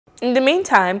In the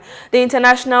meantime, the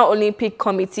International Olympic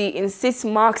Committee insists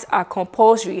masks are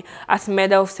compulsory at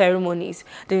medal ceremonies.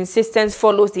 The insistence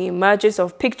follows the emergence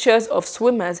of pictures of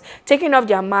swimmers taking off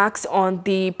their masks on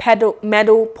the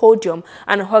medal podium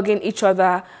and hugging each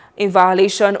other in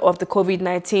violation of the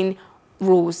COVID-19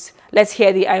 rules. Let's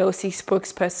hear the IOC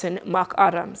spokesperson, Mark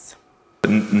Adams.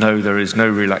 No, there is no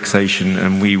relaxation,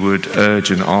 and we would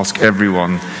urge and ask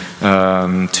everyone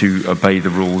to obey the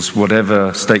rules,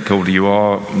 whatever stakeholder you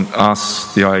are,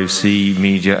 us, the IOC,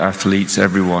 media, athletes,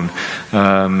 everyone.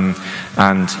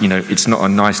 And, you know, it's not a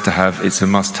nice to have, it's a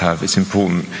must have. It's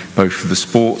important both for the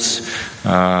sports,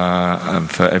 and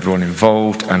for everyone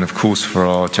involved, and of course for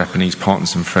our Japanese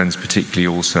partners and friends particularly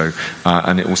also.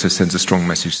 And it also sends a strong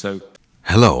message.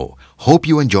 Hello, hope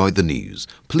you enjoyed the news.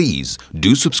 Please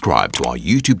do subscribe to our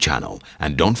YouTube channel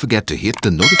and don't forget to hit the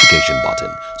notification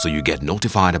button so you get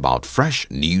notified about fresh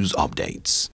news updates.